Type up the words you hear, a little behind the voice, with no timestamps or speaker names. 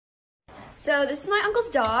So this is my uncle's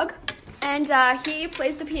dog, and he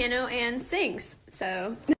plays the piano and sings,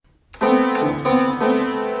 so.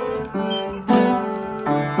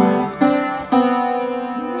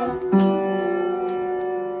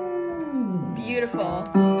 Beautiful.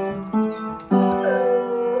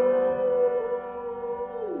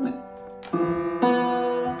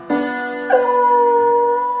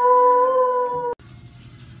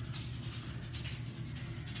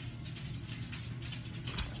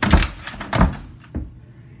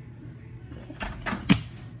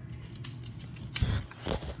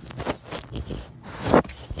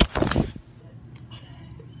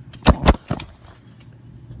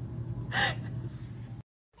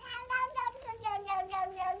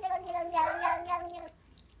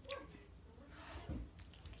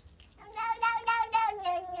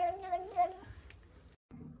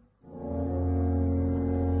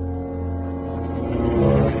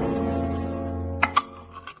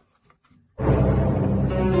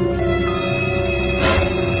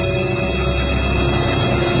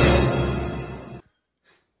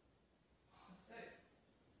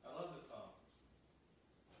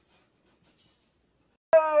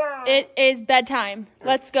 It is bedtime.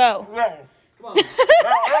 Let's go. Come on.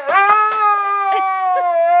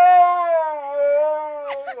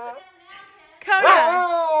 Coda.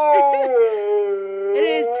 It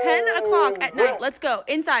is 10 o'clock at night. Let's go.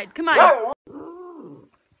 Inside. Come on.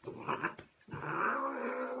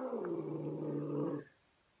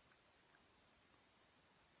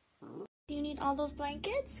 Do you need all those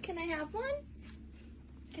blankets? Can I have one?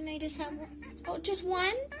 Can I just have one? Oh, just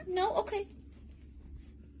one? No? Okay.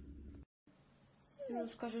 Ну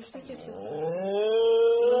скажи, что тебе все.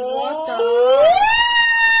 Вот так.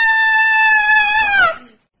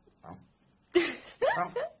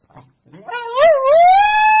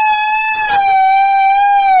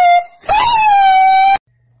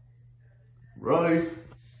 Royce.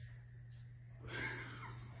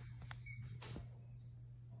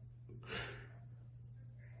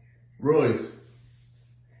 Royce.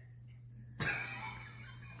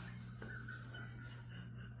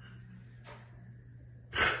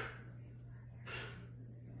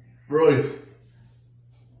 Royce.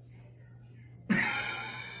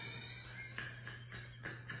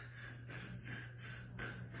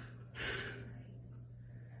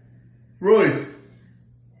 Royce.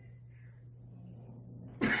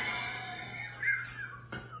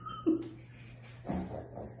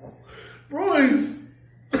 Royce.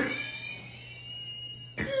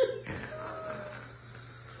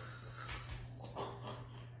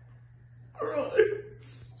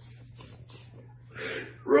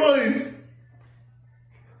 Royce.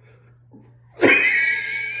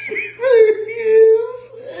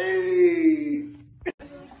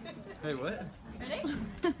 Hey, what? Ready?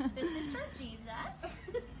 This is for Jesus.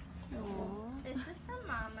 This is from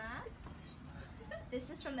Mama. This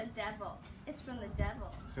is from the devil. It's from the devil.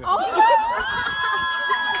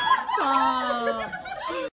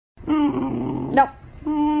 Nope.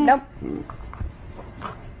 Nope.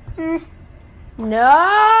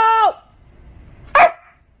 No!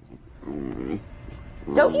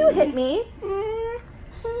 Don't you hit me.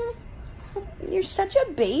 You're such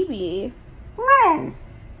a baby.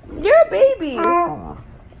 You're a baby.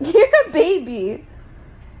 You're a baby.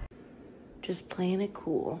 Just playing it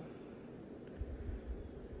cool.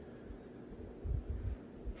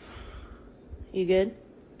 You good?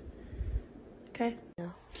 Okay.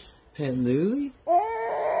 Pet Lily?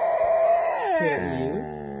 Pet you?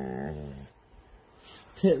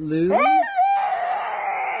 Pet Lily?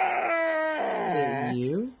 Pet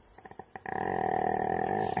you?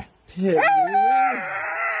 Pet Lily?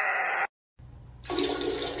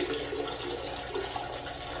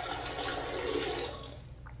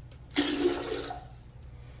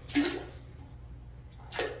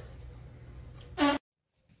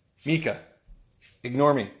 Mika,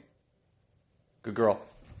 ignore me. Good girl.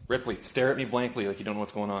 Ripley, stare at me blankly like you don't know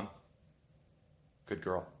what's going on. Good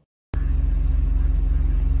girl.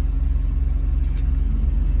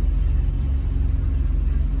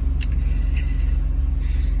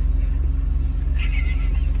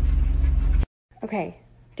 Okay,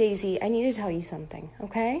 Daisy, I need to tell you something,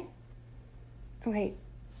 okay? Okay.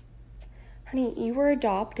 Honey, you were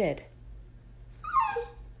adopted.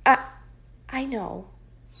 I know.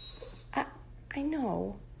 I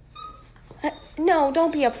know. No,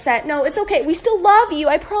 don't be upset. No, it's okay. We still love you,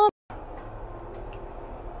 I promise.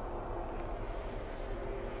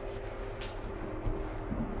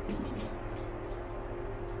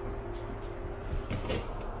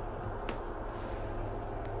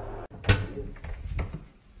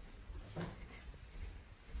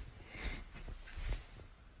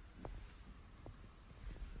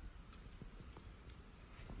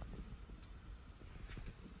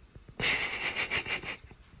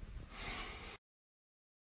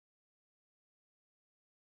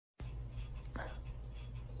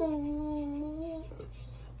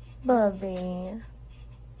 Bubby.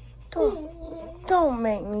 Don't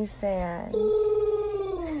make me sad.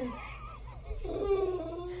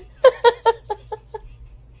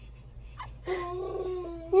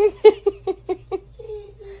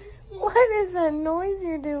 What is that noise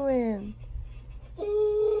you're doing?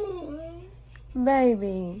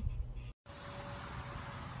 Baby.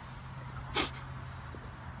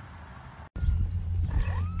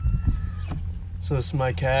 So this is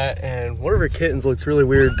my cat, and one of her kittens looks really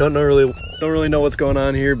weird. Don't really know what's going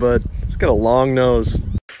on here, but it's got a long nose.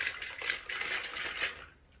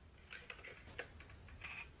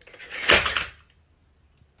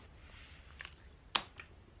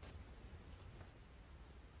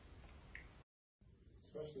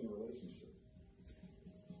 Especially in a relationship.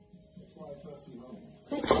 That's why I trust you home.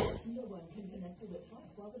 No one can connect to it. High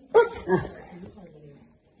quality harmony.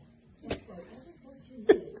 And for every 14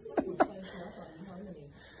 minutes, someone finds love on harmony.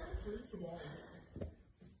 Free today.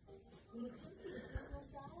 When it comes to the personal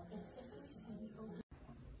style, accessories can be open.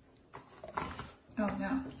 Oh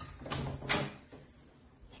no.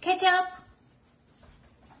 Ketchup!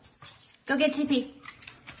 Go get Tippy.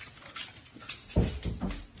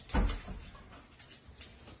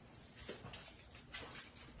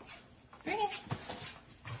 Bring it.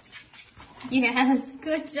 Yes,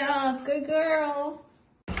 good job, good girl.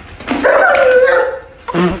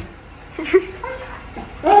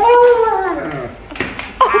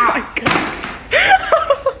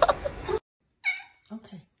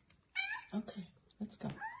 Okay, let's go.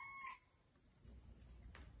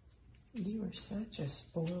 You are such a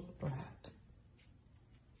spoiled brat.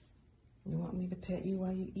 You want me to pet you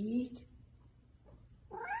while you eat?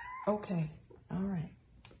 Okay, all right.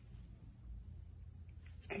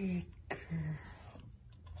 Good girl.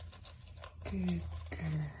 Good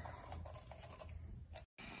girl.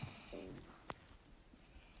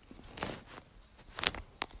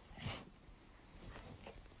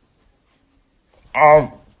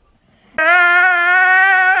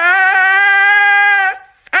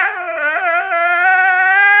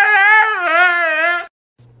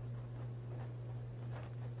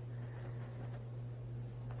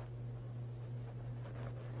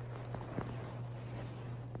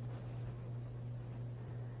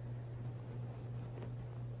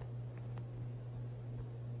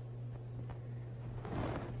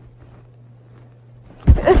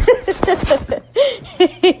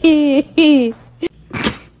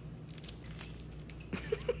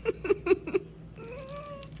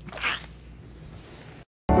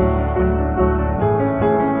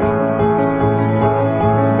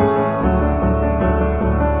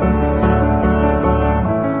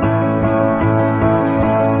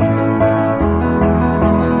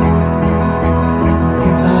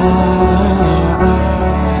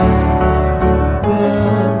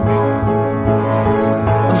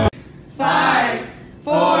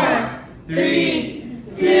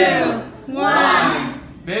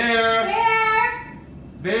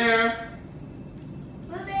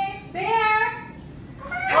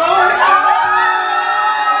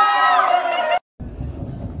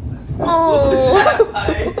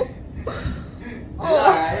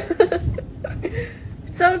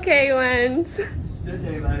 It's okay, Wens.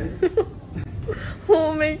 Okay, buddy.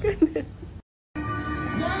 Oh my goodness.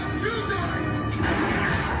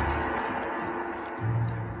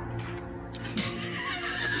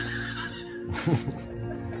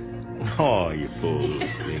 Oh, you poor little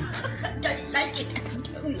thing. Don't like it.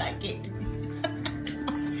 Don't like it.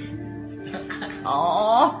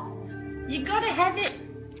 Oh, you gotta have it.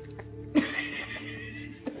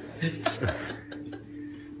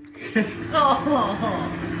 Oh,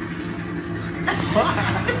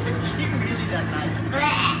 you really don't like it.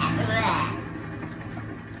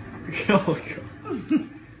 Oh, God.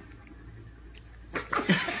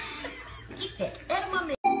 Keep it out of my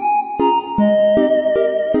mouth.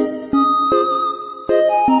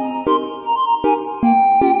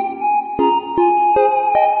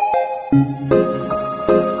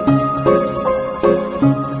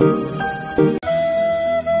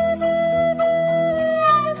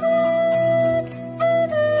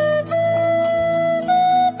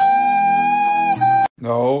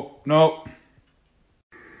 No.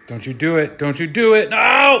 Don't you do it. Don't you do it.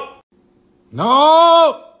 No!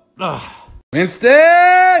 No! Ugh.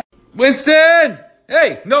 Winston! Winston!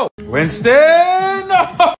 Hey, no! Winston!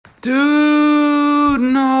 No! Dude,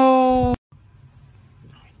 no!